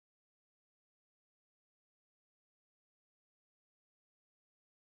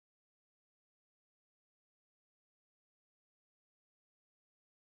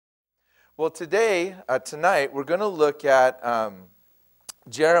Well, tonight, we're going to look at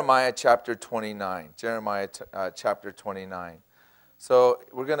Jeremiah chapter 29. Jeremiah chapter 29. So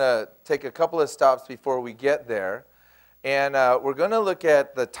we're going to take a couple of stops before we get there. And we're going to look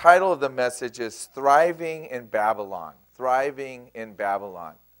at the title of the message is Thriving in Babylon. Thriving in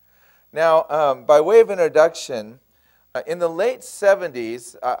Babylon. Now, by way of introduction, in the late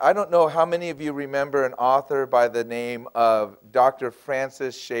 70s, I don't know how many of you remember an author by the name of Dr.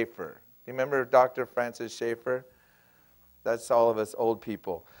 Francis Schaeffer. Do you remember Dr. Francis Schaeffer? That's all of us old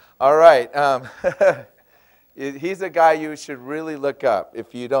people. All right. He's a guy you should really look up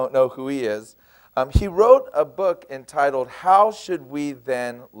if you don't know who he is. He wrote a book entitled, How Should We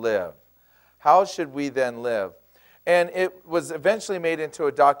Then Live? How Should We Then Live? And it was eventually made into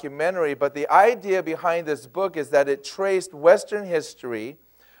a documentary, but the idea behind this book is that it traced Western history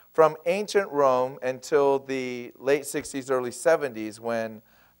from ancient Rome until the late 60s, early 70s when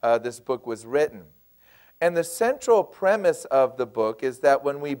this book was written. And the central premise of the book is that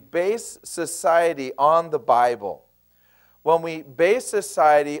when we base society on the Bible, when we base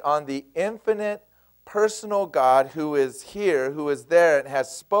society on the infinite personal God who is here, who is there, and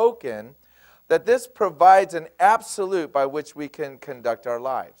has spoken, that this provides an absolute by which we can conduct our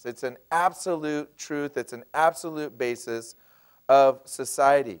lives. It's an absolute truth. It's an absolute basis of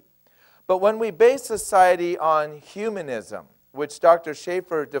society. But when we base society on humanism, which Dr.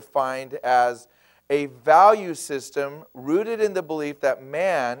 Schaeffer defined as a value system rooted in the belief that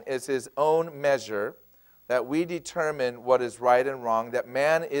man is his own measure, that we determine what is right and wrong, that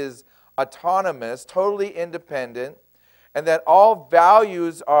man is autonomous, totally independent, and that all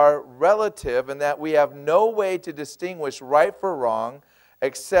values are relative, and that we have no way to distinguish right from wrong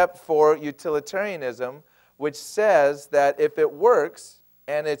except for utilitarianism, which says that if it works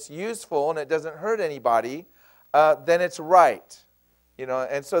and it's useful and it doesn't hurt anybody, then it's right. You know,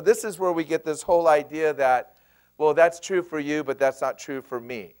 and so this is where we get this whole idea that, well, that's true for you, but that's not true for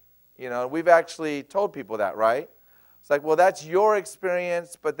me. You know, we've actually told people that, right? It's like, well, that's your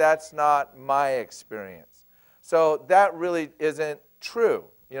experience, but that's not my experience. So that really isn't true.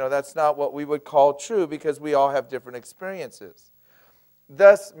 You know, that's not what we would call true because we all have different experiences.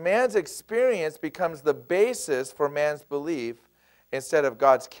 Thus, man's experience becomes the basis for man's belief instead of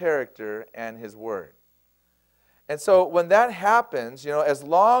God's character and His Word. And so when that happens, you know, as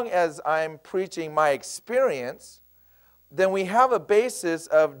long as I'm preaching my experience, then we have a basis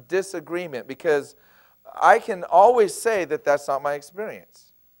of disagreement because I can always say that that's not my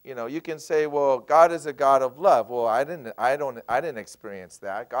experience. You know, you can say, well, God is a God of love. Well, I didn't experience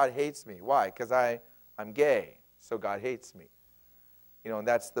that. God hates me. Why? Because I'm gay, so God hates me. You know, and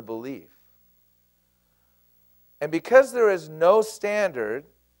that's the belief. And because there is no standard,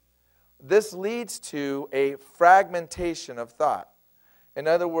 this leads to a fragmentation of thought. In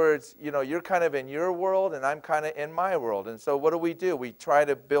other words, you know, you're kind of in your world and I'm kind of in my world. And so what do? We try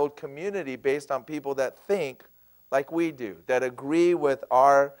to build community based on people that think like we do, that agree with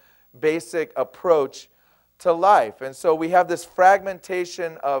our basic approach to life. And so we have this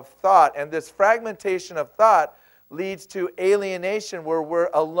fragmentation of thought, and this fragmentation of thought leads to alienation where we're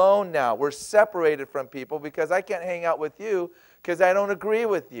alone now. We're separated from people because I can't hang out with you because I don't agree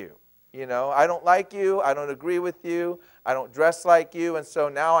with you. You know, I don't like you, I don't agree with you, I don't dress like you, and so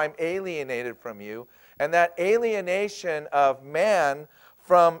now I'm alienated from you. And that alienation of man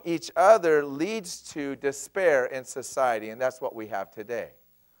from each other leads to despair in society, and that's what we have today.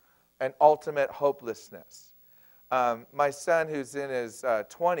 An ultimate hopelessness. My son, who's in his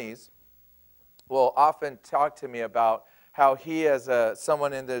 20s, will often talk to me about how he, as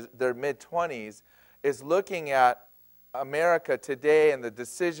someone in their mid-20s, is looking at America today and the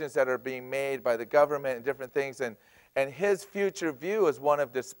decisions that are being made by the government and different things, and his future view is one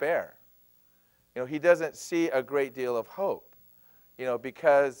of despair. You know, he doesn't see a great deal of hope, you know,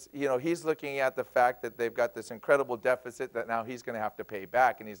 because, you know, he's looking at the fact that they've got this incredible deficit that now he's going to have to pay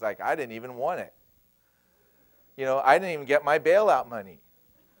back, and he's like, I didn't even want it. You know, I didn't even get my bailout money.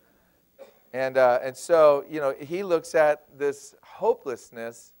 And so, you know, he looks at this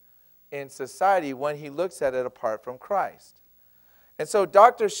hopelessness in society when he looks at it apart from Christ. And so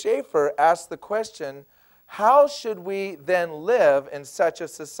Dr. Schaeffer asked the question, how should we then live in such a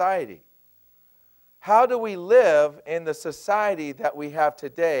society? How do we live in the society that we have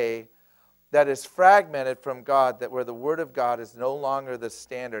today that is fragmented from God, that where the Word of God is no longer the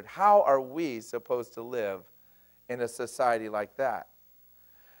standard? How are we supposed to live in a society like that?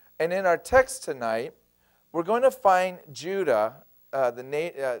 And in our text tonight, we're going to find Judah,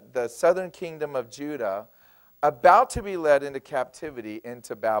 the southern kingdom of Judah, about to be led into captivity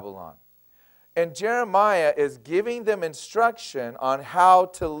into Babylon. And Jeremiah is giving them instruction on how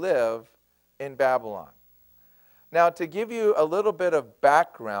to live in Babylon. Now, to give you a little bit of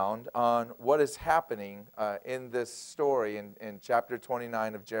background on what is happening in this story in chapter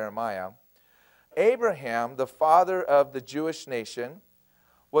 29 of Jeremiah, Abraham, the father of the Jewish nation,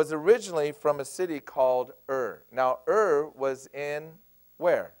 was originally from a city called Ur. Now, Ur was in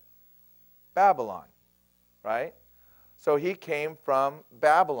where? Babylon, right? So he came from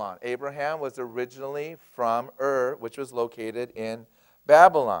Babylon. Abraham was originally from Ur, which was located in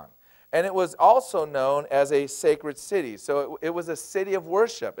Babylon. And it was also known as a sacred city. So it was a city of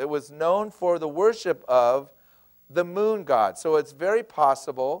worship. It was known for the worship of the moon god. So it's very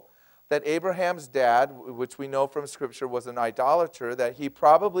possible that Abraham's dad, which we know from Scripture was an idolater, that he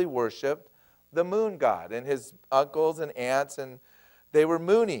probably worshiped the moon god. And his uncles and aunts, and they were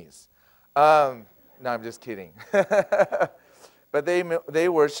moonies. No, I'm just kidding. But they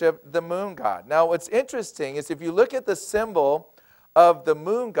worshiped the moon god. Now what's interesting is if you look at the symbol of the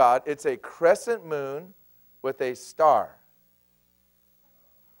moon god, it's a crescent moon with a star.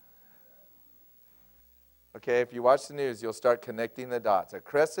 Okay, if you watch the news, you'll start connecting the dots. A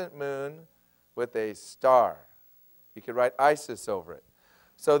crescent moon with a star. You could write ISIS over it.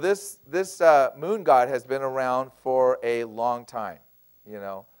 So this moon god has been around for a long time, you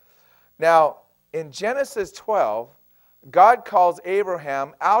know. Now, in Genesis 12, God calls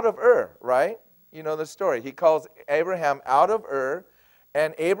Abraham out of Ur, right? You know the story. He calls Abraham out of Ur,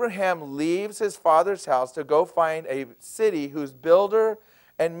 and Abraham leaves his father's house to go find a city whose builder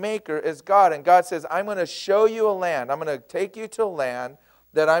and maker is God. And God says, I'm going to show you a land. I'm going to take you to a land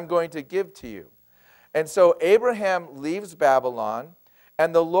that I'm going to give to you. And so Abraham leaves Babylon,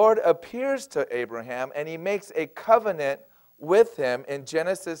 and the Lord appears to Abraham, and he makes a covenant with him in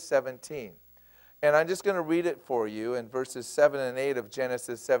Genesis 17. And I'm just going to read it for you. In verses 7 and 8 of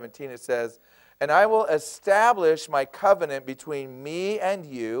Genesis 17, it says, and I will establish my covenant between me and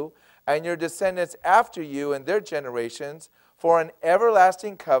you and your descendants after you and their generations for an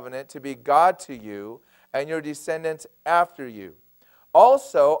everlasting covenant to be God to you and your descendants after you.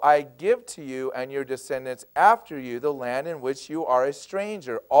 Also, I give to you and your descendants after you the land in which you are a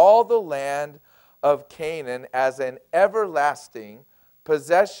stranger, all the land of Canaan as an everlasting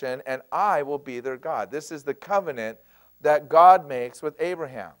possession, and I will be their God. This is the covenant that God makes with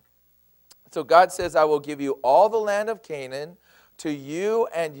Abraham. So God says, I will give you all the land of Canaan to you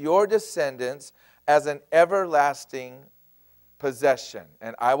and your descendants as an everlasting possession,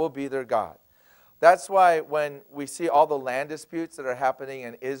 and I will be their God. That's why when we see all the land disputes that are happening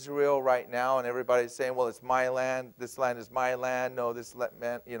in Israel right now, and everybody's saying, well, it's my land, this land is my land, no, this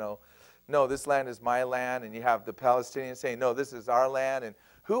land, no, this land is my land, and you have the Palestinians saying, no, this is our land, and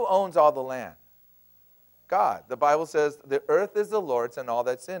who owns all the land? God. The Bible says the earth is the Lord's and all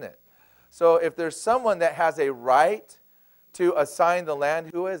that's in it. So if there's someone that has a right to assign the land,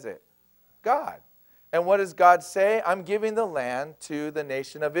 who is it? God. And what does God say? I'm giving the land to the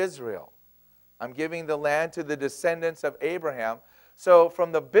nation of Israel. I'm giving the land to the descendants of Abraham. So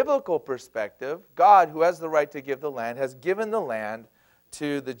from the biblical perspective, God, who has the right to give the land, has given the land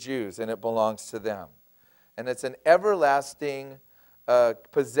to the Jews, and it belongs to them. And it's an everlasting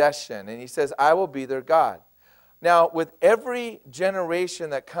possession. And he says, I will be their God. Now, with every generation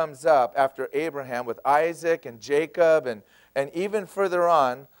that comes up after Abraham, with Isaac and Jacob and even further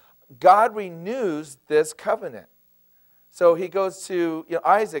on, God renews this covenant. So he goes to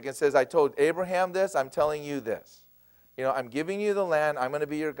Isaac and says, I told Abraham this, I'm telling you this. I'm giving you the land, I'm going to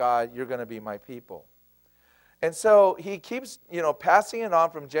be your God, you're going to be my people. And so he keeps passing it on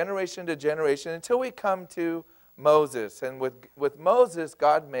from generation to generation until we come to Moses. And with Moses,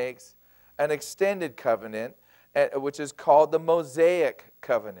 God makes an extended covenant, which is called the Mosaic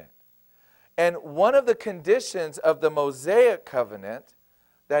covenant. And one of the conditions of the Mosaic covenant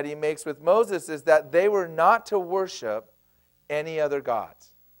that he makes with Moses is that they were not to worship any other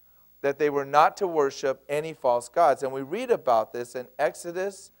gods, that they were not to worship any false gods. And we read about this in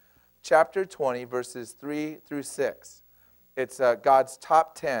Exodus chapter 20, verses 3 through 6. It's God's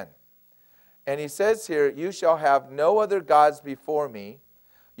top 10. And he says here, you shall have no other gods before me.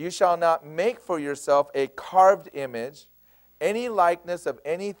 You shall not make for yourself a carved image, any likeness of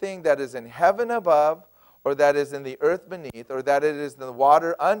anything that is in heaven above, or that is in the earth beneath, or that it is in the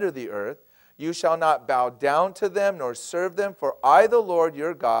water under the earth. You shall not bow down to them, nor serve them, for I, the Lord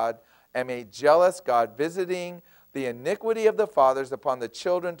your God, am a jealous God, visiting the iniquity of the fathers upon the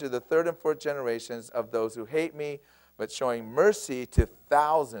children to the third and fourth generations of those who hate me, but showing mercy to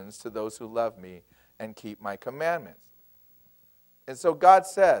thousands to those who love me and keep my commandments. And so God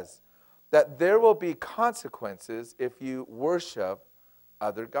says that there will be consequences if you worship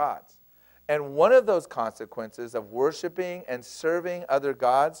other gods. And one of those consequences of worshiping and serving other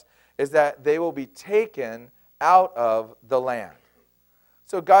gods is that they will be taken out of the land.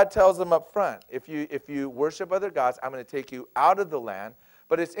 So God tells them up front, if you worship other gods, I'm going to take you out of the land.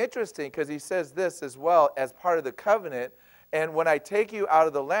 But it's interesting because he says this as well as part of the covenant. And when I take you out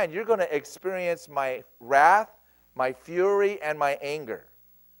of the land, you're going to experience my wrath, my fury, and my anger.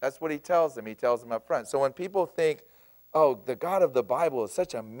 That's what he tells them. He tells them up front. So when people think, oh, the God of the Bible is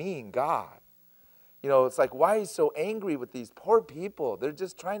such a mean God. You know, it's like, why is he so angry with these poor people? They're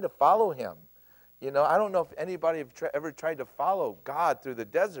just trying to follow him. You know, I don't know if anybody have ever tried to follow God through the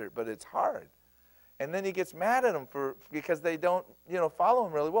desert, but it's hard. And then he gets mad at them because they don't, follow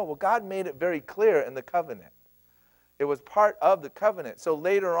him really well. Well, God made it very clear in the covenant. It was part of the covenant. So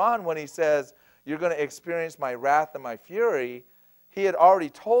later on when he says, you're going to experience my wrath and my fury, he had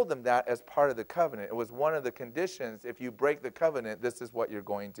already told them that as part of the covenant. It was one of the conditions. If you break the covenant, this is what you're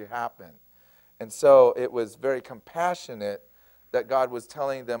going to happen. And so it was very compassionate that God was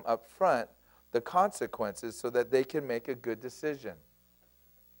telling them up front the consequences so that they can make a good decision.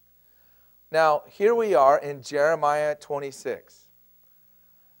 Now, here we are in Jeremiah 26.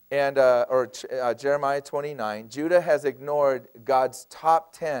 Jeremiah 29. Judah has ignored God's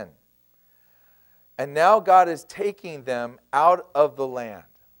top 10. And now God is taking them out of the land.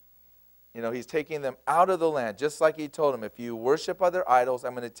 You know, he's taking them out of the land, just like he told them, if you worship other idols,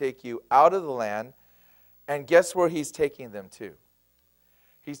 I'm going to take you out of the land. And guess where he's taking them to?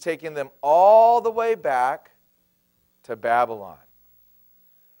 He's taking them all the way back to Babylon.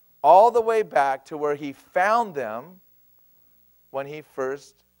 All the way back to where he found them when he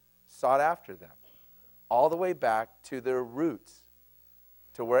first sought after them. All the way back to their roots,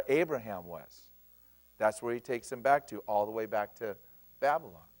 to where Abraham was. That's where he takes them back to, all the way back to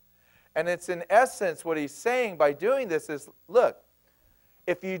Babylon. And it's in essence what he's saying by doing this is, look,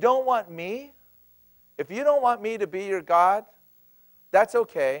 if you don't want me, if you don't want me to be your God, that's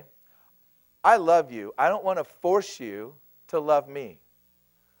okay. I love you. I don't want to force you to love me.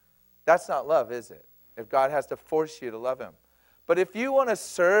 That's not love, is it? If God has to force you to love him. But if you want to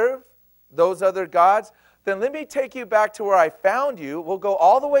serve those other gods, then let me take you back to where I found you. We'll go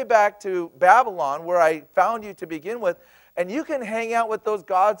all the way back to Babylon, where I found you to begin with, and you can hang out with those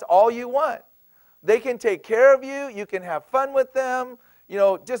gods all you want. They can take care of you. You can have fun with them.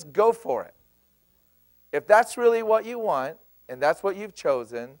 Just go for it. If that's really what you want, and that's what you've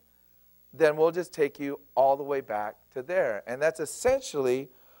chosen, then we'll just take you all the way back to there. And that's essentially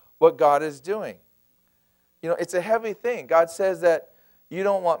what God is doing. It's a heavy thing. God says that you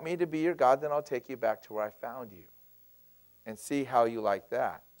don't want me to be your God, then I'll take you back to where I found you. And see how you like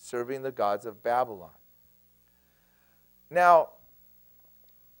that, serving the gods of Babylon. Now,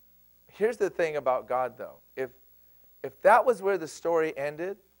 here's the thing about God, though. If that was where the story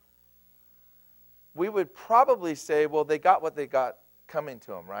ended, we would probably say, well, they got what they got coming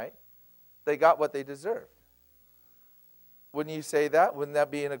to them, right? They got what they deserved. Wouldn't you say that? Wouldn't that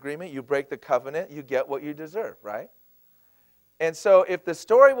be an agreement? You break the covenant, you get what you deserve, right? And so if the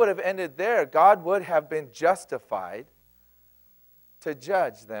story would have ended there, God would have been justified to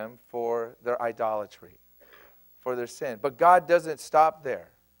judge them for their idolatry, for their sin. But God doesn't stop there.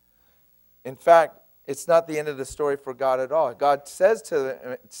 In fact, it's not the end of the story for God at all. God says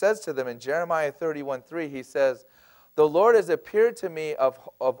to them in Jeremiah 31:3, he says, the Lord has appeared to me of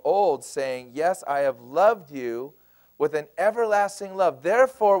old, saying, yes, I have loved you with an everlasting love.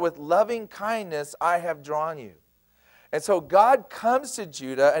 Therefore, with loving kindness, I have drawn you. And so God comes to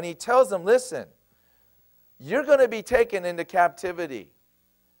Judah and he tells them, listen, you're going to be taken into captivity.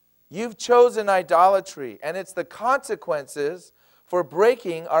 You've chosen idolatry, and it's the consequences for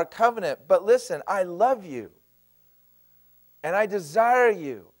breaking our covenant. But listen, I love you, and I desire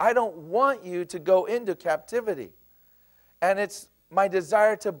you. I don't want you to go into captivity. And it's my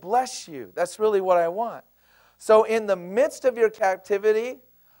desire to bless you. That's really what I want. So in the midst of your captivity,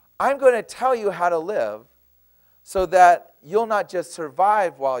 I'm going to tell you how to live so that you'll not just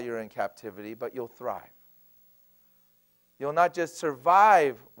survive while you're in captivity, but you'll thrive. You'll not just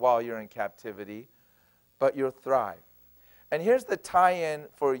survive while you're in captivity, but you'll thrive. And here's the tie-in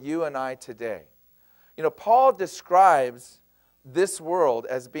for you and I today. Paul describes this world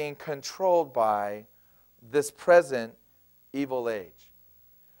as being controlled by this present evil age.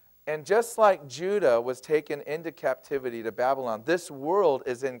 And just like Judah was taken into captivity to Babylon, this world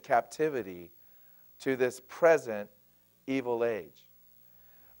is in captivity to this present evil age.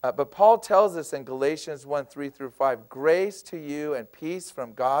 But Paul tells us in Galatians 1:3-5, grace to you and peace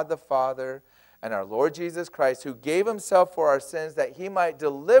from God the Father and our Lord Jesus Christ, who gave himself for our sins that he might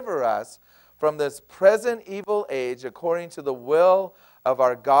deliver us from this present evil age according to the will of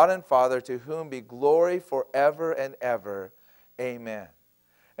our God and Father, to whom be glory forever and ever. Amen.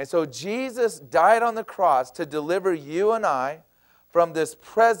 And so Jesus died on the cross to deliver you and I from this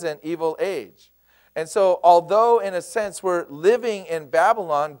present evil age. And so although in a sense we're living in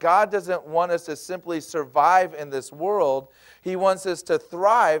Babylon, God doesn't want us to simply survive in this world. He wants us to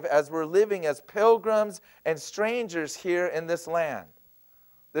thrive as we're living as pilgrims and strangers here in this land.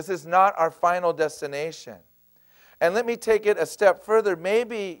 This is not our final destination. And let me take it a step further.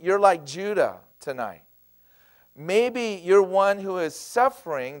 Maybe you're like Judah tonight. Maybe you're one who is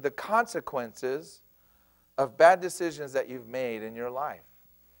suffering the consequences of bad decisions that you've made in your life.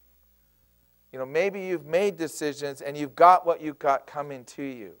 You know, maybe you've made decisions and you've got what you've got coming to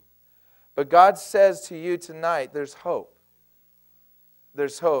you. But God says to you tonight, there's hope.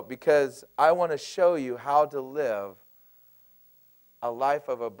 There's hope because I want to show you how to live a life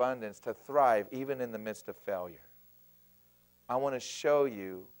of abundance, to thrive even in the midst of failure. I want to show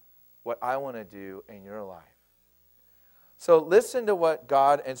you what I want to do in your life. So listen to what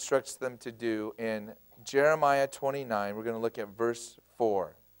God instructs them to do in Jeremiah 29. We're going to look at verse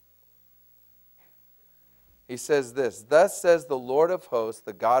 4. He says this, "Thus says the Lord of hosts,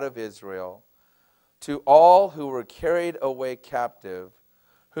 the God of Israel, to all who were carried away captive,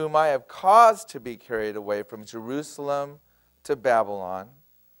 whom I have caused to be carried away from Jerusalem to Babylon,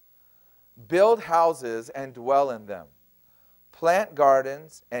 build houses and dwell in them, plant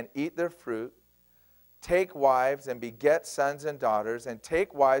gardens and eat their fruit, take wives and beget sons and daughters, and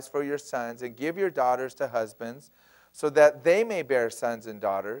take wives for your sons, and give your daughters to husbands, so that they may bear sons and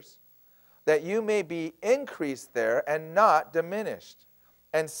daughters, that you may be increased there and not diminished.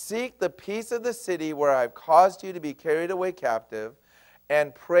 And seek the peace of the city where I have caused you to be carried away captive,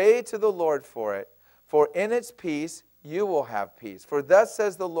 and pray to the Lord for it, for in its peace you will have peace. For thus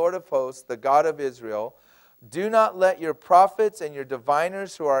says the Lord of hosts, the God of Israel, do not let your prophets and your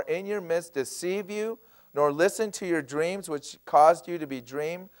diviners who are in your midst deceive you, nor listen to your dreams which caused you to be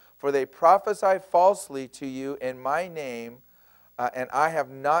dreamed, for they prophesy falsely to you in my name, and I have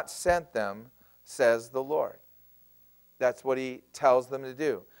not sent them, says the Lord." That's what he tells them to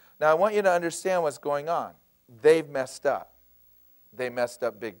do. Now I want you to understand what's going on. They've messed up. They messed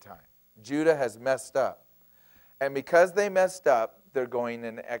up big time. Judah has messed up. And because they messed up, they're going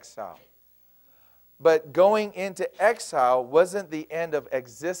into exile. But going into exile wasn't the end of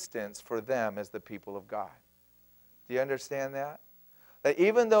existence for them as the people of God. Do you understand that? That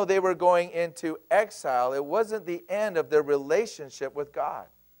even though they were going into exile, it wasn't the end of their relationship with God.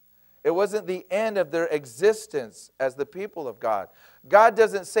 It wasn't the end of their existence as the people of God. God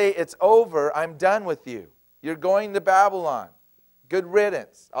doesn't say, it's over, I'm done with you. You're going to Babylon. Good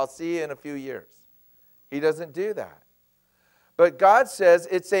riddance. I'll see you in a few years. He doesn't do that. But God says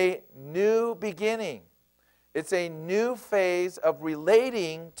it's a new beginning. It's a new phase of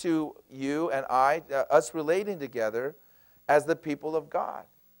relating to you and I, us relating together as the people of God.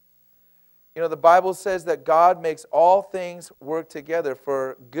 You know, the Bible says that God makes all things work together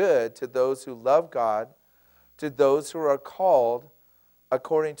for good to those who love God, to those who are called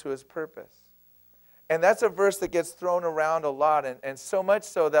according to His purpose. And that's a verse that gets thrown around a lot, and so much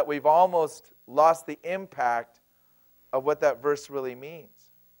so that we've almost lost the impact of what that verse really means.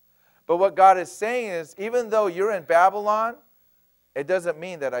 But what God is saying is, even though you're in Babylon, it doesn't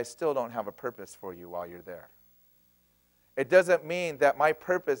mean that I still don't have a purpose for you while you're there. It doesn't mean that my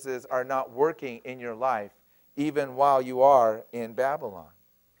purposes are not working in your life even while you are in Babylon.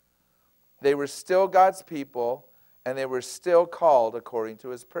 They were still God's people, and they were still called according to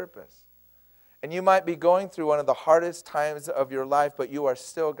His purpose. And you might be going through one of the hardest times of your life, but you are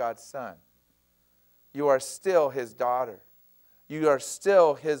still God's son. You are still His daughter. You are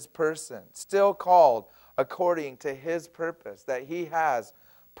still His person, still called according to His purpose, that He has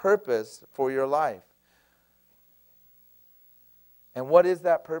purpose for your life. And what is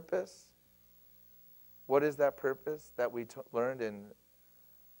that purpose? What is that purpose that we learned in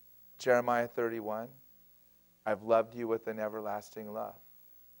Jeremiah 31? I've loved you with an everlasting love,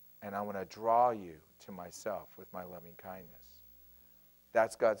 and I want to draw you to myself with my loving kindness.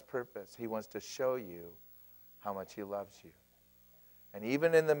 That's God's purpose. He wants to show you how much He loves you. And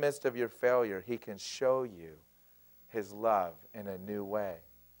even in the midst of your failure, He can show you His love in a new way,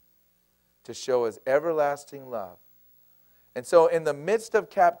 to show His everlasting love. And so in the midst of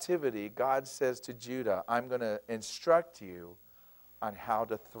captivity, God says to Judah, I'm going to instruct you on how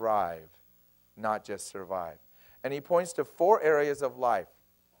to thrive, not just survive. And He points to 4 areas of life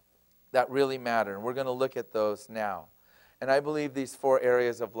that really matter. And we're going to look at those now. And I believe these 4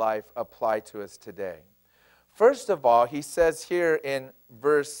 areas of life apply to us today. First of all, He says here in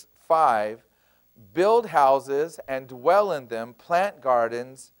verse 5, build houses and dwell in them, plant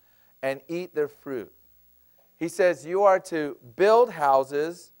gardens and eat their fruit. He says you are to build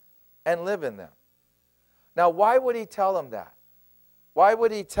houses and live in them. Now, why would he tell them that? Why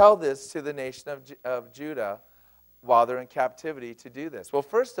would he tell this to the nation of Judah while they're in captivity to do this? Well,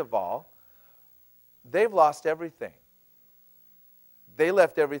 first of all, they've lost everything. They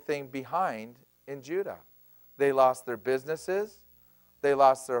left everything behind in Judah. They lost their businesses. They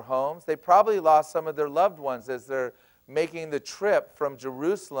lost their homes. They probably lost some of their loved ones as they're making the trip from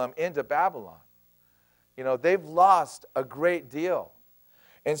Jerusalem into Babylon. You know, they've lost a great deal.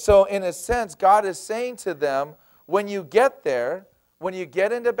 And so, in a sense, God is saying to them, when you get there, when you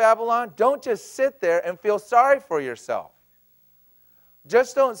get into Babylon, don't just sit there and feel sorry for yourself.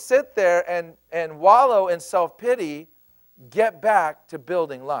 Just don't sit there and wallow in self-pity. Get back to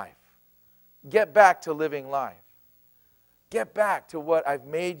building life. Get back to living life. Get back to what I've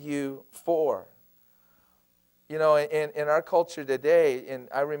made you for. You know, in our culture today, and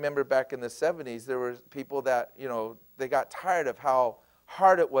I remember back in the 70s, there were people that, you know, they got tired of how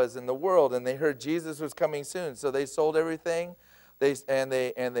hard it was in the world, and they heard Jesus was coming soon, so they sold everything. They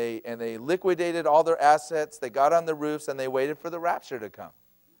liquidated all their assets. They got on the roofs and they waited for the rapture to come.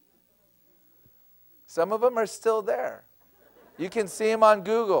 Some of them are still there. You can see them on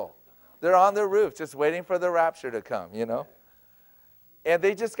Google. They're on their roof just waiting for the rapture to come, you know. And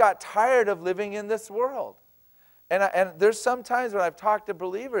they just got tired of living in this world. And there's some times when I've talked to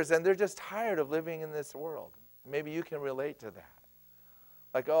believers and they're just tired of living in this world. Maybe you can relate to that.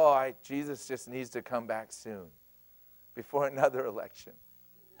 Like, oh, Jesus just needs to come back soon. Before another election,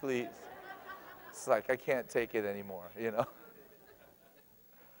 please. It's like, I can't take it anymore, you know.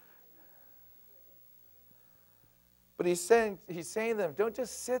 But he's saying to them, don't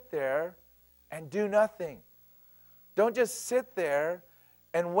just sit there and do nothing. Don't just sit there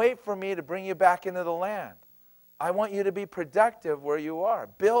and wait for me to bring you back into the land. I want you to be productive where you are.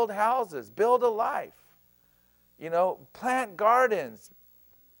 Build houses, build a life. You know, plant gardens.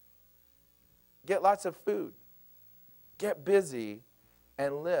 Get lots of food. Get busy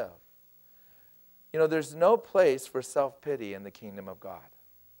and live. You know, there's no place for self-pity in the kingdom of God.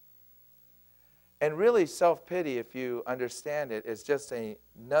 And really, self-pity, if you understand it, is just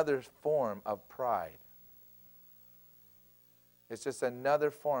another form of pride. It's just another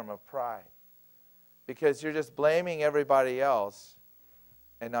form of pride. Because you're just blaming everybody else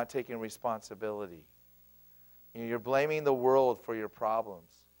and not taking responsibility. You know, you're blaming the world for your problems,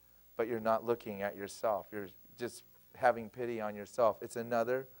 but you're not looking at yourself. You're just having pity on yourself. It's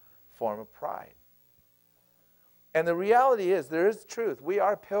another form of pride. And the reality is, there is truth. We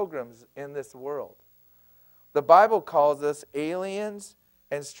are pilgrims in this world. The Bible calls us aliens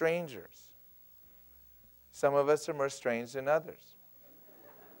and strangers. Some of us are more strange than others.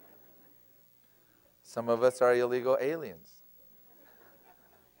 Some of us are illegal aliens.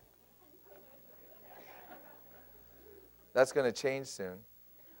 That's going to change soon.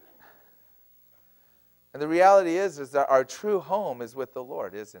 And the reality is that our true home is with the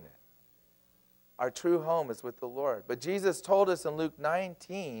Lord, isn't it? Our true home is with the Lord. But Jesus told us in Luke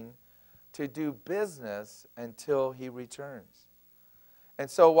 19 to do business until he returns. And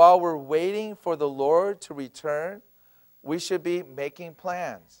so while we're waiting for the Lord to return, we should be making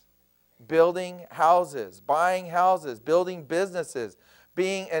plans, building houses, buying houses, building businesses,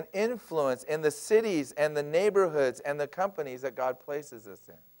 being an influence in the cities and the neighborhoods and the companies that God places us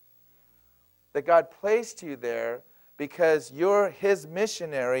in. That God placed you there because you're his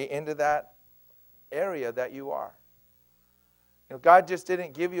missionary into that area that you are. You know, God just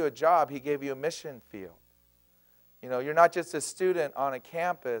didn't give you a job, he gave you a mission field. You know, you're not just a student on a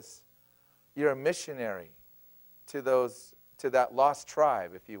campus, you're a missionary to that lost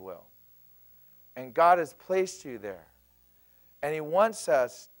tribe, if you will. And God has placed you there. And he wants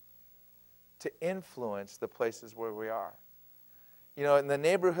us to influence the places where we are. You know, in the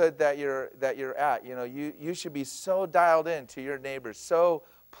neighborhood that you're at, you know, you should be so dialed in to your neighbors, so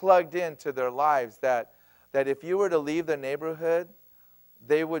plugged into their lives that if you were to leave the neighborhood,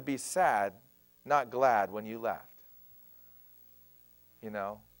 they would be sad, not glad when you left. You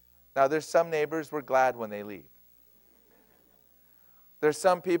know? Now, there's some neighbors we're glad when they leave. There's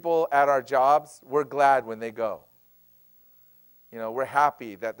some people at our jobs, we're glad when they go. You know, we're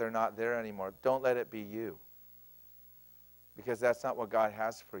happy that they're not there anymore. Don't let it be you. Because that's not what God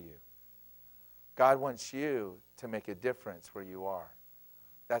has for you. God wants you to make a difference where you are.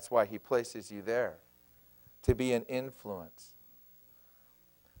 That's why he places you there, to be an influence.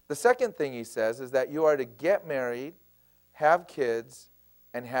 The second thing he says is that you are to get married, have kids,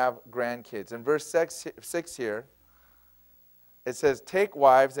 and have grandkids. In verse 6 here, it says, take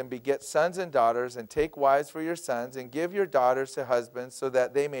wives and beget sons and daughters, and take wives for your sons, and give your daughters to husbands, so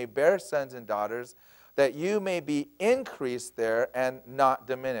that they may bear sons and daughters, that you may be increased there and not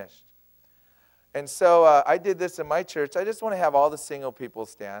diminished. And so I did this in my church. I just want to have all the single people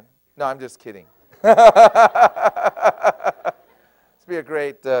stand. No, I'm just kidding. It's be a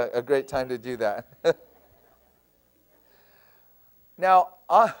great time to do that. Now,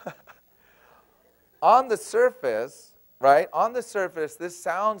 on the surface, right? On the surface, this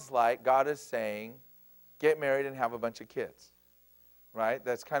sounds like God is saying, get married and have a bunch of kids, right?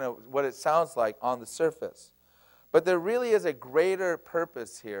 That's kind of what it sounds like on the surface. But there really is a greater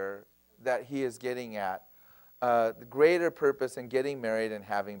purpose here that he is getting at, the greater purpose in getting married and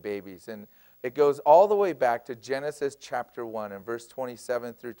having babies. And it goes all the way back to Genesis chapter 1 and verse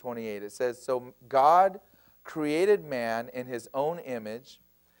 27 through 28. It says, so God created man in his own image.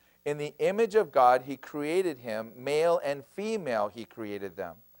 In the image of God, he created him. Male and female, he created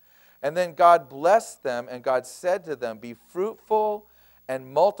them. And then God blessed them, and God said to them, be fruitful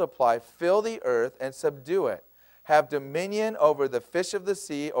and multiply, fill the earth and subdue it. Have dominion over the fish of the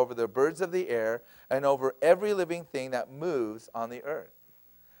sea, over the birds of the air, and over every living thing that moves on the earth.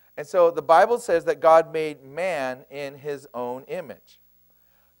 And so the Bible says that God made man in his own image.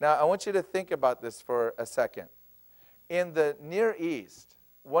 Now, I want you to think about this for a second. In the Near East,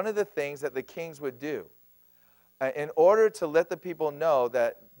 one of the things that the kings would do, in order to let the people know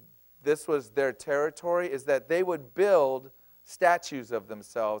that this was their territory, is that they would build statues of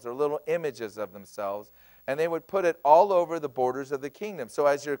themselves or little images of themselves, and they would put it all over the borders of the kingdom. So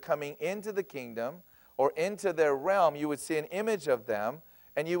as you're coming into the kingdom or into their realm, you would see an image of them,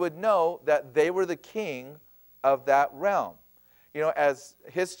 and you would know that they were the king of that realm. You know, as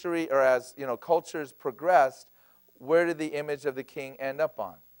history or as, cultures progressed, where did the image of the king end up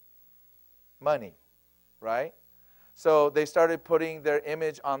on? Money, right? So they started putting their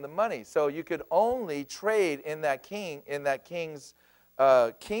image on the money. So you could only trade in that king's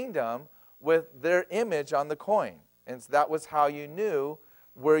kingdom with their image on the coin. And so that was how you knew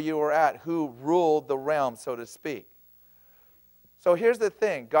where you were at, who ruled the realm, so to speak. So here's the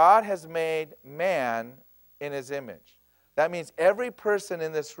thing. God has made man in his image. That means every person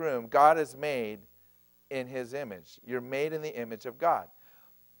in this room, God has made in his image. You're made in the image of God.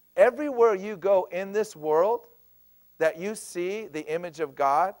 Everywhere you go in this world that you see the image of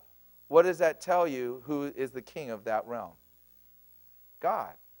God, what does that tell you? Who is the king of that realm?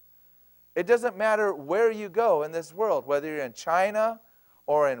 God. It doesn't matter where you go in this world, whether you're in China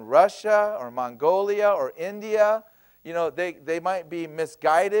or in Russia or Mongolia or India. They might be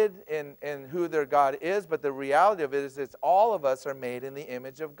misguided in who their God is, but the reality of it is it's all of us are made in the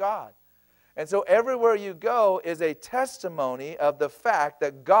image of God. And so everywhere you go is a testimony of the fact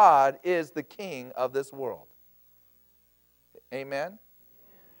that God is the king of this world. Amen?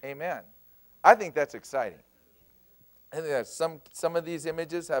 Amen. I think that's exciting. I think that some of these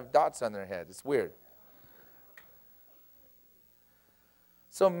images have dots on their head. It's weird.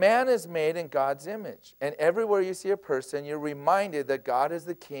 So man is made in God's image. And everywhere you see a person, you're reminded that God is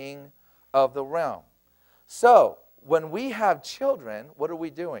the king of the realm. So when we have children, what are we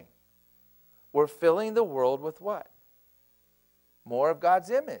doing? We're filling the world with what? More of God's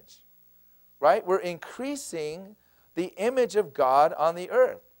image. Right? We're increasing the image of God on the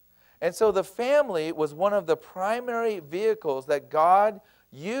earth. And so the family was one of the primary vehicles that God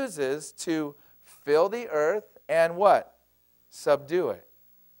uses to fill the earth and what? Subdue it.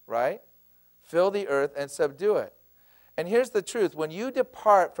 Right? Fill the earth and subdue it. And here's the truth. When you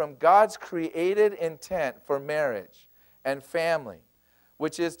depart from God's created intent for marriage and family,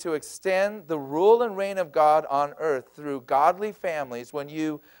 which is to extend the rule and reign of God on earth through godly families, when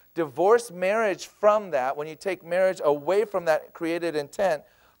you divorce marriage from that, when you take marriage away from that created intent,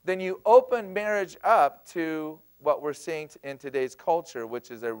 then you open marriage up to what we're seeing in today's culture,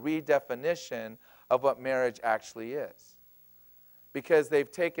 which is a redefinition of what marriage actually is. Because they've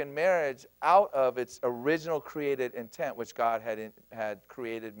taken marriage out of its original created intent, which God had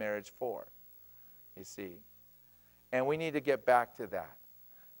created marriage for, you see. And we need to get back to that.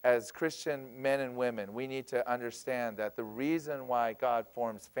 As Christian men and women, we need to understand that the reason why God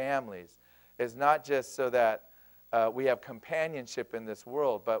forms families is not just so that we have companionship in this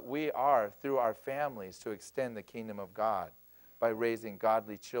world, but we are, through our families, to extend the kingdom of God by raising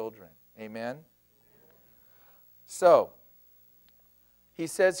godly children. Amen? So, he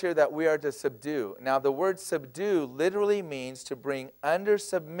says here that we are to subdue. Now, the word subdue literally means to bring under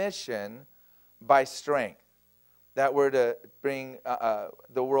submission by strength. That we're to bring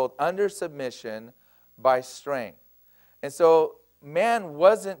the world under submission by strength. And so, man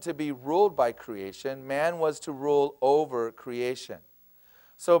wasn't to be ruled by creation. Man was to rule over creation.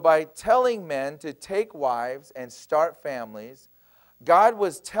 So by telling men to take wives and start families, God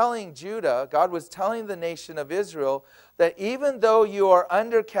was telling Judah, God was telling the nation of Israel that even though you are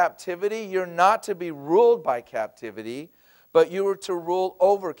under captivity, you're not to be ruled by captivity, but you are to rule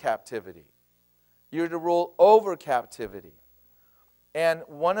over captivity. You're to rule over captivity. And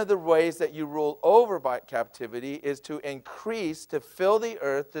one of the ways that you rule over by captivity is to increase, to fill the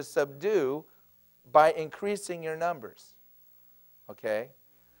earth, to subdue by increasing your numbers. Okay?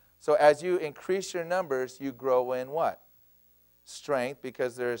 So as you increase your numbers, you grow in what? Strength,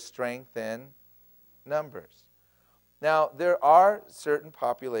 because there is strength in numbers. Now, there are certain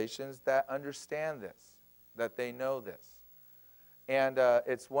populations that understand this, that they know this. And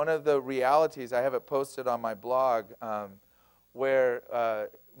it's one of the realities, I have it posted on my blog, where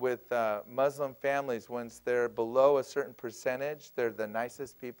with Muslim families, once they're below a certain percentage, they're the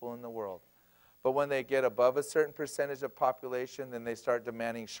nicest people in the world. But when they get above a certain percentage of population, then they start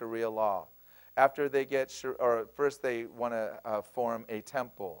demanding Sharia law. After they get, or first they want to form a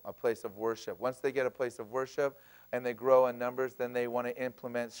temple, a place of worship. Once they get a place of worship and they grow in numbers, then they want to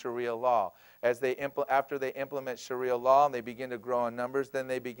implement Sharia law. After they implement Sharia law and they begin to grow in numbers, then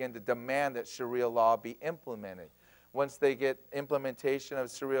they begin to demand that Sharia law be implemented. Once they get implementation of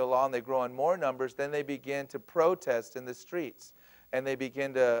Sharia law and they grow in more numbers, then they begin to protest in the streets. And they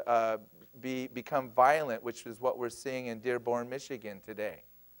begin to become violent, which is what we're seeing in Dearborn, Michigan today,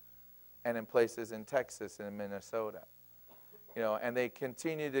 and in places in Texas and in Minnesota. You know, and they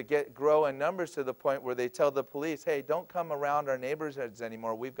continue to grow in numbers to the point where they tell the police, hey, don't come around our neighborhoods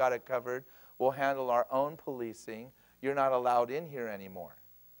anymore. We've got it covered. We'll handle our own policing. You're not allowed in here anymore.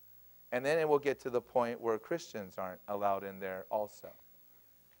 And then it will get to the point where Christians aren't allowed in there also.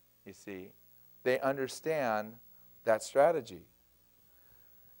 You see, they understand that strategy.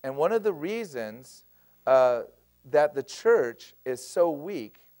 And one of the reasons that the church is so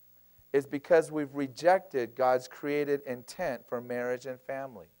weak is because we've rejected God's created intent for marriage and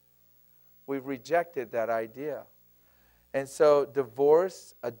family. We've rejected that idea. And so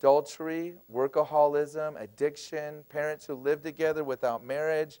divorce, adultery, workaholism, addiction, parents who live together without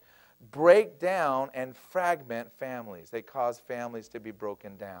marriage, break down and fragment families. They cause families to be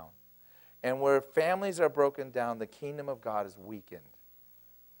broken down. And where families are broken down, the kingdom of God is weakened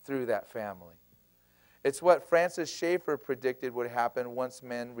through that family. It's what Francis Schaeffer predicted would happen once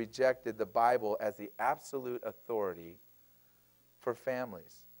men rejected the Bible as the absolute authority for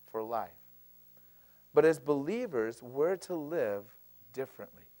families, for life. But as believers, we're to live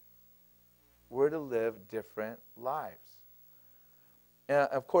differently. We're to live different lives. And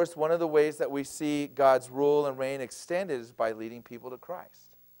of course, one of the ways that we see God's rule and reign extended is by leading people to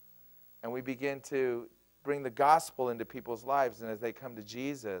Christ. And we begin to bring the gospel into people's lives, and as they come to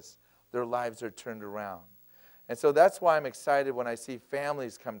Jesus, their lives are turned around. And so that's why I'm excited when I see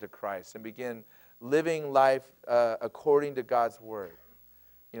families come to Christ and begin living life according to God's word.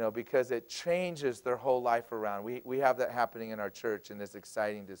 You know, because it changes their whole life around. We have that happening in our church, and it's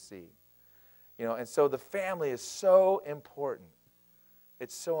exciting to see. You know, and so the family is so important.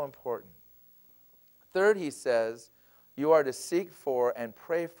 It's so important. Third, he says, you are to seek for and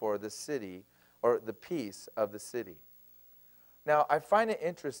pray for the city, or the peace of the city. Now, I find it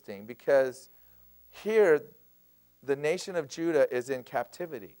interesting because here the nation of Judah is in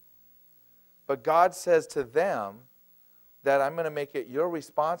captivity. But God says to them that I'm going to make it your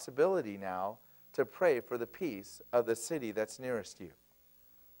responsibility now to pray for the peace of the city that's nearest you,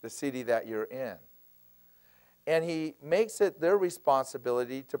 the city that you're in. And he makes it their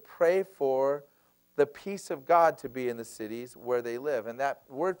responsibility to pray for the peace of God to be in the cities where they live. And that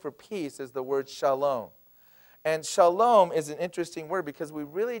word for peace is the word shalom. And shalom is an interesting word because we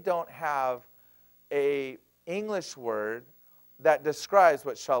really don't have an English word that describes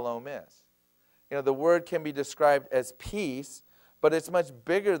what shalom is. You know, the word can be described as peace, but it's much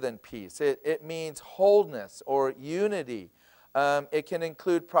bigger than peace. It means wholeness or unity. It can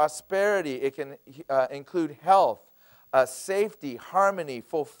include prosperity. It can include health, safety, harmony,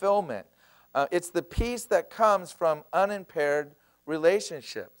 fulfillment. It's the peace that comes from unimpaired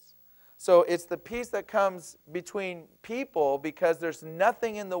relationships. So it's the peace that comes between people because there's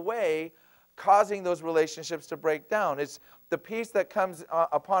nothing in the way causing those relationships to break down. It's the peace that comes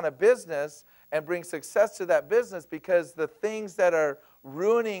upon a business and brings success to that business because the things that are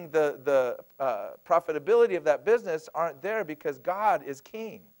ruining the profitability of that business aren't there because God is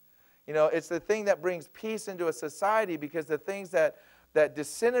king. You know, it's the thing that brings peace into a society because the things that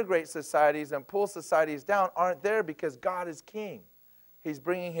disintegrate societies and pull societies down aren't there because God is king. He's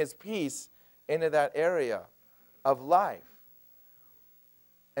bringing his peace into that area of life.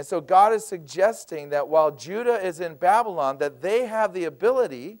 And so God is suggesting that while Judah is in Babylon, that they have the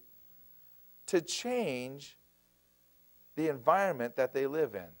ability to change the environment that they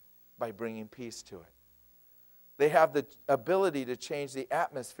live in by bringing peace to it. They have the ability to change the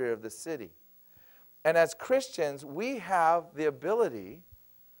atmosphere of the city. And as Christians, we have the ability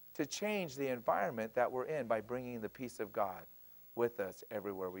to change the environment that we're in by bringing the peace of God with us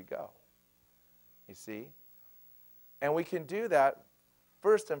everywhere we go. You see? And we can do that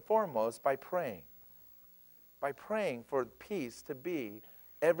first and foremost by praying. By praying for peace to be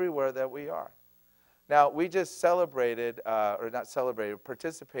everywhere that we are. Now, we just celebrated,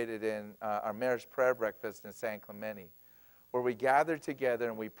 participated in our marriage prayer breakfast in San Clemente, where we gathered together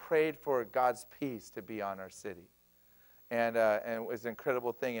and we prayed for God's peace to be on our city. And it was an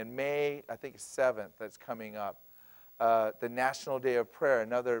incredible thing. In May, I think 7th, that's coming up, the National Day of Prayer,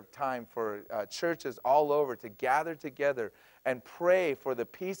 another time for churches all over to gather together and pray for the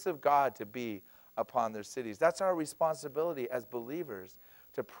peace of God to be upon their cities. That's our responsibility as believers,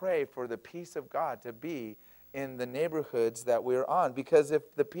 to pray for the peace of God to be in the neighborhoods that we're on. Because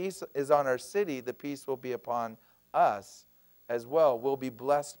if the peace is on our city, the peace will be upon us as well. We'll be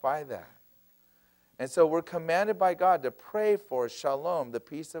blessed by that. And so we're commanded by God to pray for shalom, the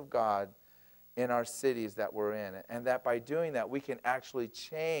peace of God in our cities that we're in. And that by doing that, we can actually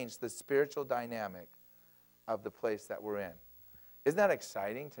change the spiritual dynamic of the place that we're in. Isn't that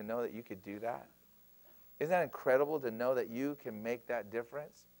exciting to know that you could do that? Isn't that incredible to know that you can make that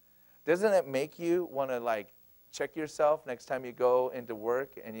difference? Doesn't it make you want to check yourself next time you go into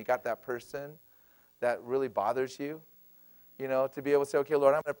work and you got that person that really bothers you? You know, to be able to say, okay,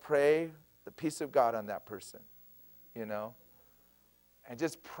 Lord, I'm going to pray the peace of God on that person, you know. And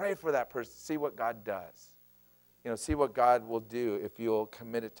just pray for that person. See what God does. You know, see what God will do if you'll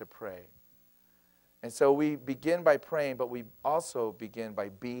commit it to pray. And so we begin by praying, but we also begin by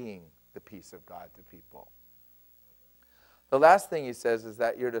being the peace of God to people. The last thing he says is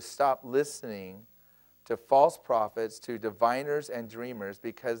that you're to stop listening to false prophets, to diviners and dreamers,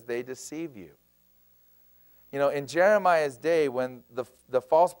 because they deceive you. You know, in Jeremiah's day, when the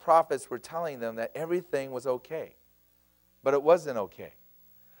false prophets were telling them that everything was okay, but it wasn't okay.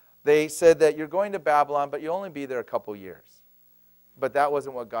 They said that you're going to Babylon, but you'll only be there a couple years. But that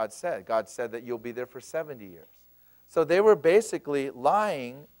wasn't what God said. God said that you'll be there for 70 years. So they were basically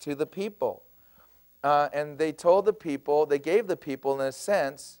lying to the people. And they told the people, they gave the people, in a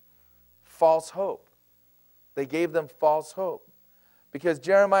sense, false hope. They gave them false hope. Because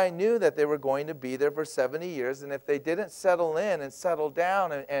Jeremiah knew that they were going to be there for 70 years, and if they didn't settle in and settle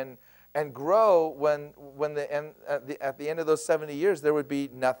down and grow at the end of those 70 years, there would be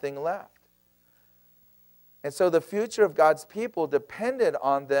nothing left. And so the future of God's people depended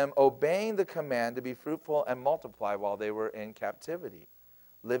on them obeying the command to be fruitful and multiply while they were in captivity,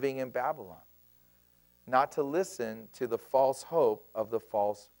 living in Babylon. Not to listen to the false hope of the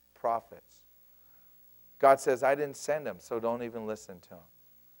false prophets. God says, I didn't send them, so don't even listen to them.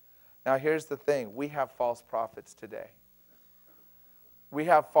 Now here's the thing. We have false prophets today. We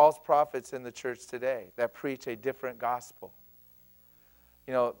have false prophets in the church today that preach a different gospel.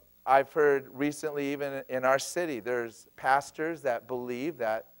 You know, I've heard recently, even in our city, there's pastors that believe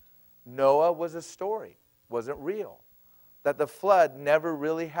that Noah was a story, wasn't real, that the flood never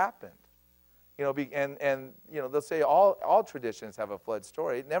really happened. You know, and you know, they'll say all traditions have a flood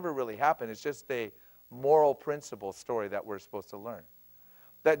story. It never really happened. It's just a moral principle story that we're supposed to learn.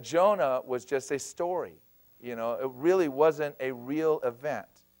 That Jonah was just a story. You know, it really wasn't a real event.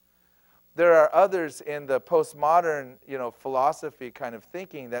 There are others in the postmodern, you know, philosophy kind of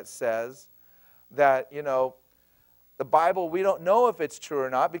thinking that says that, you know, the Bible, we don't know if it's true or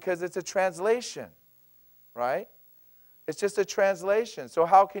not because it's a translation, right? It's just a translation. So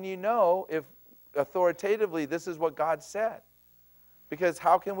how can you know if authoritatively this is what God said? Because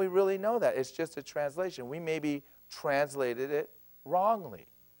how can we really know that? It's just a translation. We maybe translated it wrongly.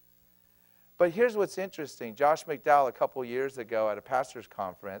 But here's what's interesting. Josh McDowell, a couple years ago at a pastor's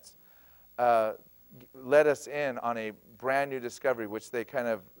conference, let us in on a brand new discovery, which they kind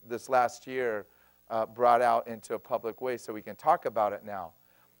of, this last year, brought out into a public way so we can talk about it now.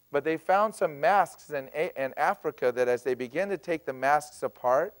 But they found some masks in Africa that as they began to take the masks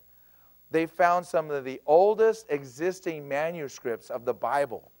apart, they found some of the oldest existing manuscripts of the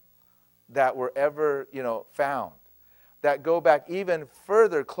Bible that were ever, you know, found, that go back even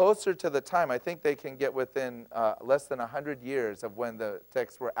further, closer to the time. I think they can get within less than 100 years of when the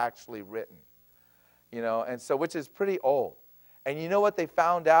texts were actually written, you know, and so, which is pretty old. And you know what they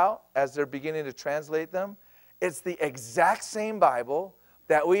found out as they're beginning to translate them? It's the exact same Bible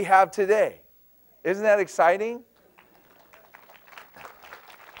that we have today. Isn't that exciting?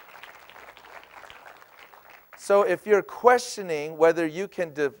 So if you're questioning whether you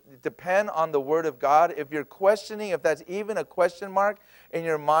can depend on the Word of God, if you're questioning if that's even a question mark in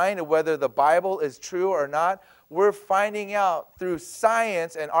your mind of whether the Bible is true or not, we're finding out through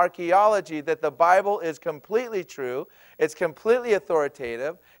science and archaeology that the Bible is completely true. It's completely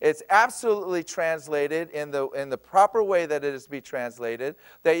authoritative. It's absolutely translated in the proper way that it is to be translated,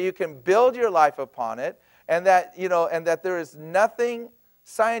 that you can build your life upon it, and that, and that there is nothing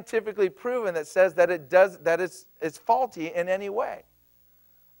scientifically proven that says that it's faulty in any way.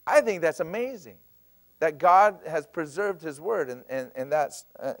 I think that's amazing that God has preserved His Word in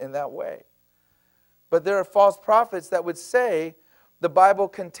that way. But there are false prophets that would say the Bible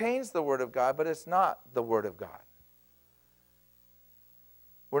contains the Word of God, but it's not the Word of God.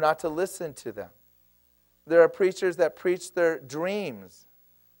 We're not to listen to them. There are preachers that preach their dreams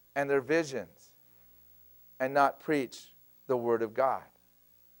and their visions and not preach the Word of God.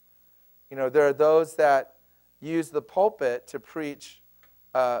 There are those that use the pulpit to preach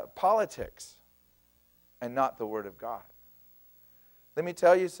politics and not the Word of God. Let me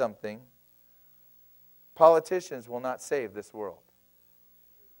tell you something. Politicians will not save this world.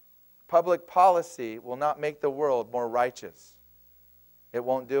 Public policy will not make the world more righteous. It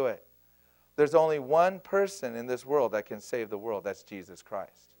won't do it. There's only one person in this world that can save the world. That's Jesus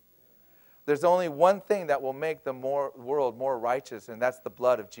Christ. There's only one thing that will make the world more righteous, and that's the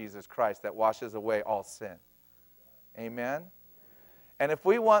blood of Jesus Christ that washes away all sin. Amen? And if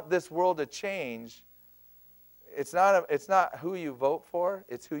we want this world to change, it's not who you vote for,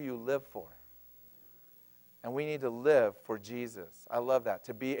 it's who you live for. And we need to live for Jesus. I love that,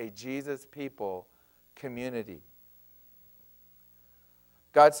 to be a Jesus people community.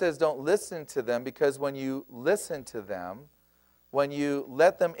 God says don't listen to them, because when you listen to them, when you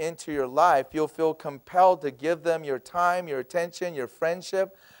let them into your life, you'll feel compelled to give them your time, your attention, your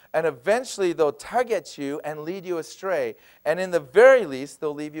friendship, and eventually they'll tug at you and lead you astray. And in the very least,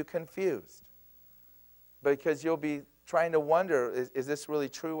 they'll leave you confused, because you'll be trying to wonder, is this really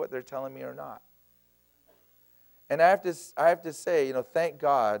true what they're telling me or not? And I have to say, thank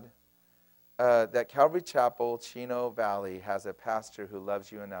God that Calvary Chapel, Chino Valley, has a pastor who loves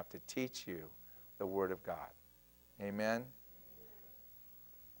you enough to teach you the Word of God. Amen?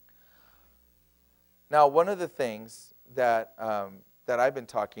 Now, one of the things that I've been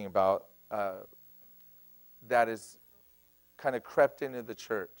talking about that is kind of crept into the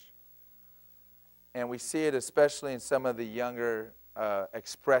church, and we see it especially in some of the younger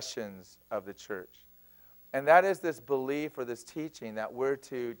expressions of the church, and that is this belief or this teaching that we're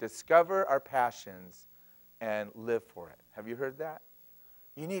to discover our passions and live for it. Have you heard that?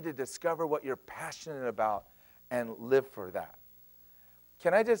 You need to discover what you're passionate about and live for that.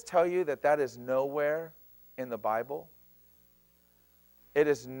 Can I just tell you that is nowhere in the Bible? It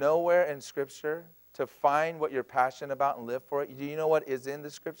is nowhere in Scripture to find what you're passionate about and live for it. Do you know what is in the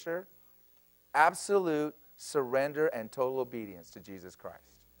Scripture? Absolute surrender and total obedience to Jesus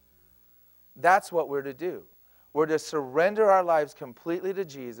Christ. That's what we're to do. We're to surrender our lives completely to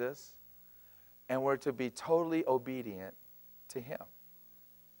Jesus, and we're to be totally obedient to Him.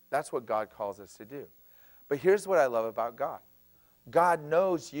 That's what God calls us to do. But here's what I love about God. God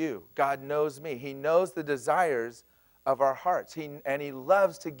knows you. God knows me. He knows the desires of our hearts. And He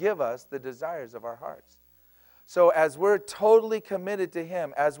loves to give us the desires of our hearts. So as we're totally committed to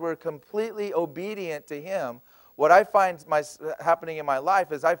Him, as we're completely obedient to Him, what I find happening in my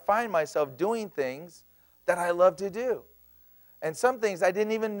life is I find myself doing things that I love to do. And some things I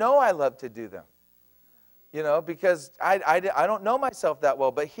didn't even know I loved to do them. Because I don't know myself that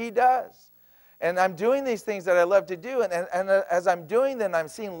well, but He does. And I'm doing these things that I love to do, and as I'm doing them, I'm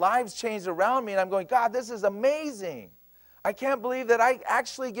seeing lives change around me, and I'm going, God, this is amazing. I can't believe that I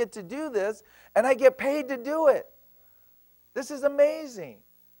actually get to do this, and I get paid to do it. This is amazing.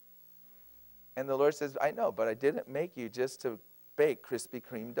 And the Lord says, I know, but I didn't make you just to bake Krispy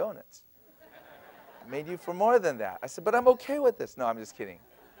Kreme donuts. I made you for more than that. I said, but I'm okay with this. No, I'm just kidding.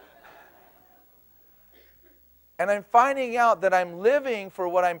 And I'm finding out that I'm living for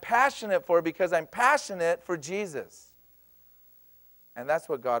what I'm passionate for because I'm passionate for Jesus. And that's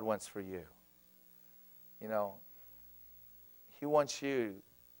what God wants for you. He wants you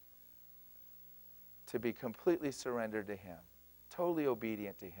to be completely surrendered to Him, totally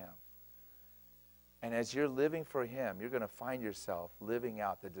obedient to Him. And as you're living for Him, you're going to find yourself living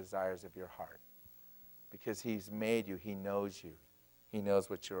out the desires of your heart, because He's made you. He knows you. He knows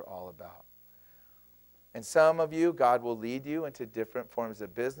what you're all about. And some of you, God will lead you into different forms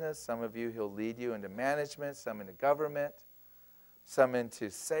of business. Some of you, He'll lead you into management, some into government, some into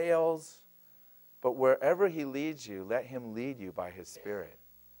sales. But wherever He leads you, let Him lead you by His Spirit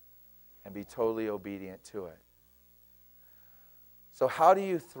and be totally obedient to it. So how do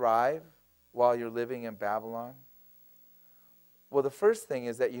you thrive while you're living in Babylon? Well, the first thing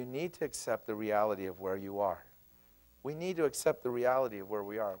is that you need to accept the reality of where you are. We need to accept the reality of where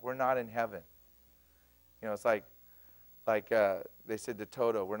we are. We're not in heaven. You know, it's like they said to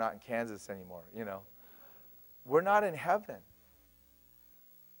Toto, we're not in Kansas anymore, you know. We're not in heaven.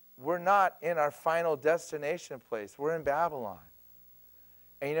 We're not in our final destination place. We're in Babylon.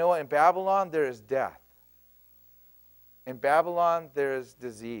 And you know what? In Babylon, there is death. In Babylon, there is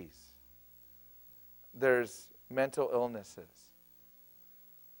disease. There's mental illnesses.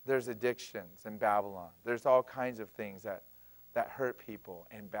 There's addictions in Babylon. There's all kinds of things that hurt people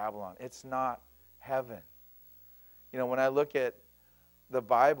in Babylon. It's not heaven. You know, when I look at the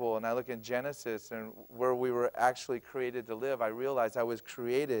Bible and I look in Genesis and where we were actually created to live, I realize I was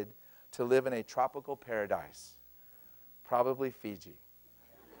created to live in a tropical paradise, probably Fiji.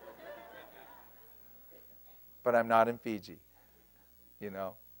 But I'm not in Fiji, you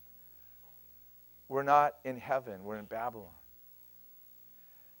know. We're not in heaven. We're in Babylon.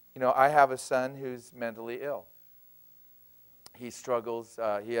 You know, I have a son who's mentally ill. He struggles.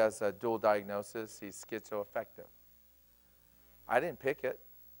 He has a dual diagnosis. He's schizoaffective. I didn't pick it.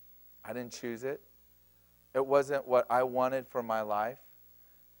 I didn't choose it. It wasn't what I wanted for my life.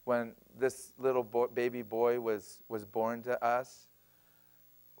 When this little baby boy was born to us,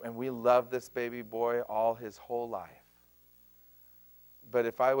 and we loved this baby boy all his whole life. But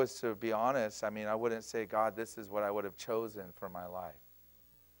if I was to be honest, I mean, I wouldn't say, God, this is what I would have chosen for my life.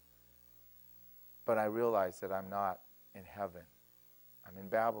 But I realize that I'm not in heaven. I'm in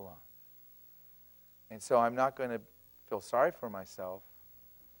Babylon. And so I'm not going to feel sorry for myself.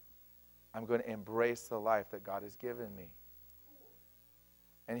 I'm going to embrace the life that God has given me.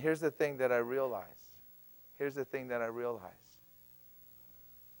 And here's the thing that I realized. Here's the thing that I realized.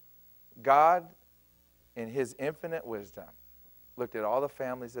 God, in his infinite wisdom, looked at all the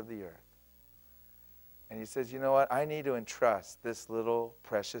families of the earth. And he says, you know what? I need to entrust this little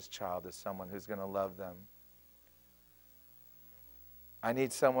precious child to someone who's going to love them. I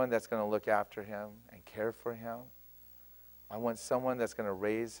need someone that's going to look after him and care for him. I want someone that's going to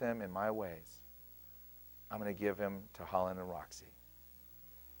raise him in my ways. I'm going to give him to Holland and Roxy.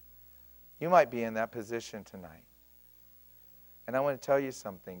 You might be in that position tonight. And I want to tell you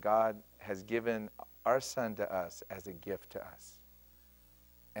something. God has given our son to us as a gift to us.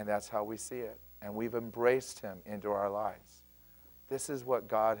 And that's how we see it. And we've embraced him into our lives. This is what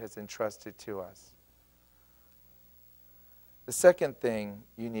God has entrusted to us. The second thing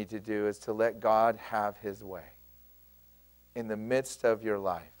you need to do is to let God have his way in the midst of your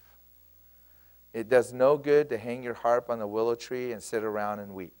life. It does no good to hang your harp on the willow tree and sit around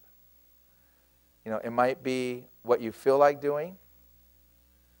and weep. You know, it might be what you feel like doing.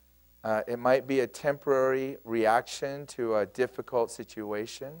 It might be a temporary reaction to a difficult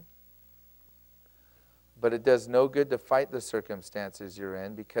situation. But it does no good to fight the circumstances you're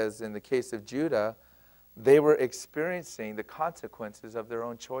in, because in the case of Judah, they were experiencing the consequences of their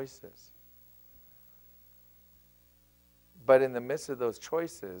own choices. But in the midst of those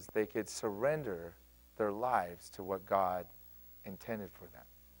choices, they could surrender their lives to what God intended for them.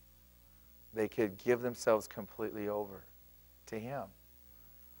 They could give themselves completely over to him.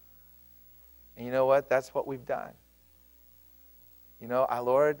 And you know what? That's what we've done. You know,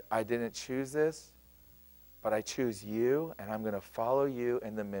 Lord, I didn't choose this, but I choose you, and I'm going to follow you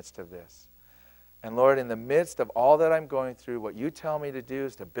in the midst of this. And Lord, in the midst of all that I'm going through, what you tell me to do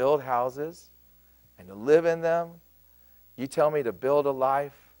is to build houses and to live in them. You tell me to build a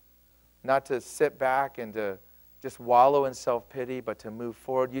life, not to sit back and to just wallow in self-pity, but to move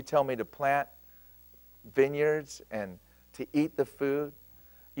forward. You tell me to plant vineyards and to eat the food.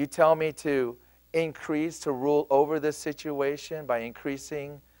 You tell me to increase, to rule over this situation by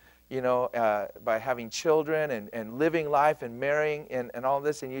increasing, you know, by having children and living life and marrying and all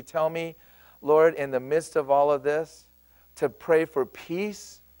this. And you tell me, Lord, in the midst of all of this, to pray for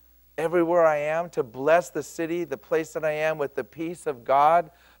peace everywhere I am, to bless the city, the place that I am, with the peace of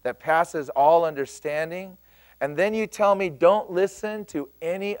God that passes all understanding. And then you tell me, don't listen to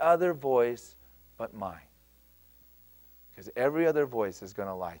any other voice but mine. Because every other voice is going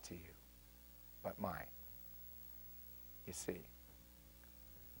to lie to you but mine. You see.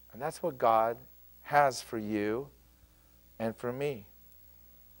 And that's what God has for you and for me.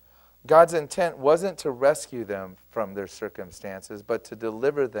 God's intent wasn't to rescue them from their circumstances, but to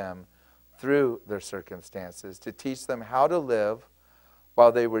deliver them through their circumstances, to teach them how to live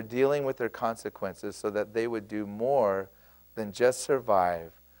while they were dealing with their consequences, so that they would do more than just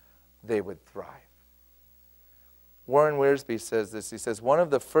survive, they would thrive. Warren Wiersbe says this. He says, one of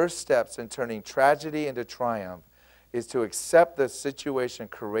the first steps in turning tragedy into triumph is to accept the situation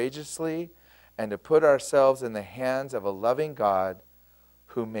courageously and to put ourselves in the hands of a loving God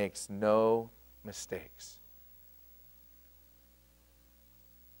who makes no mistakes.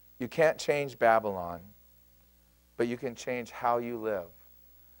 You can't change Babylon, but you can change how you live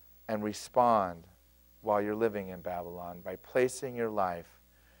and respond while you're living in Babylon by placing your life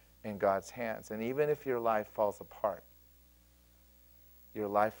in God's hands. And even if your life falls apart, your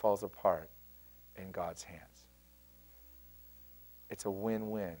life falls apart in God's hands. It's a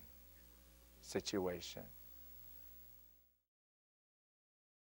win-win situation.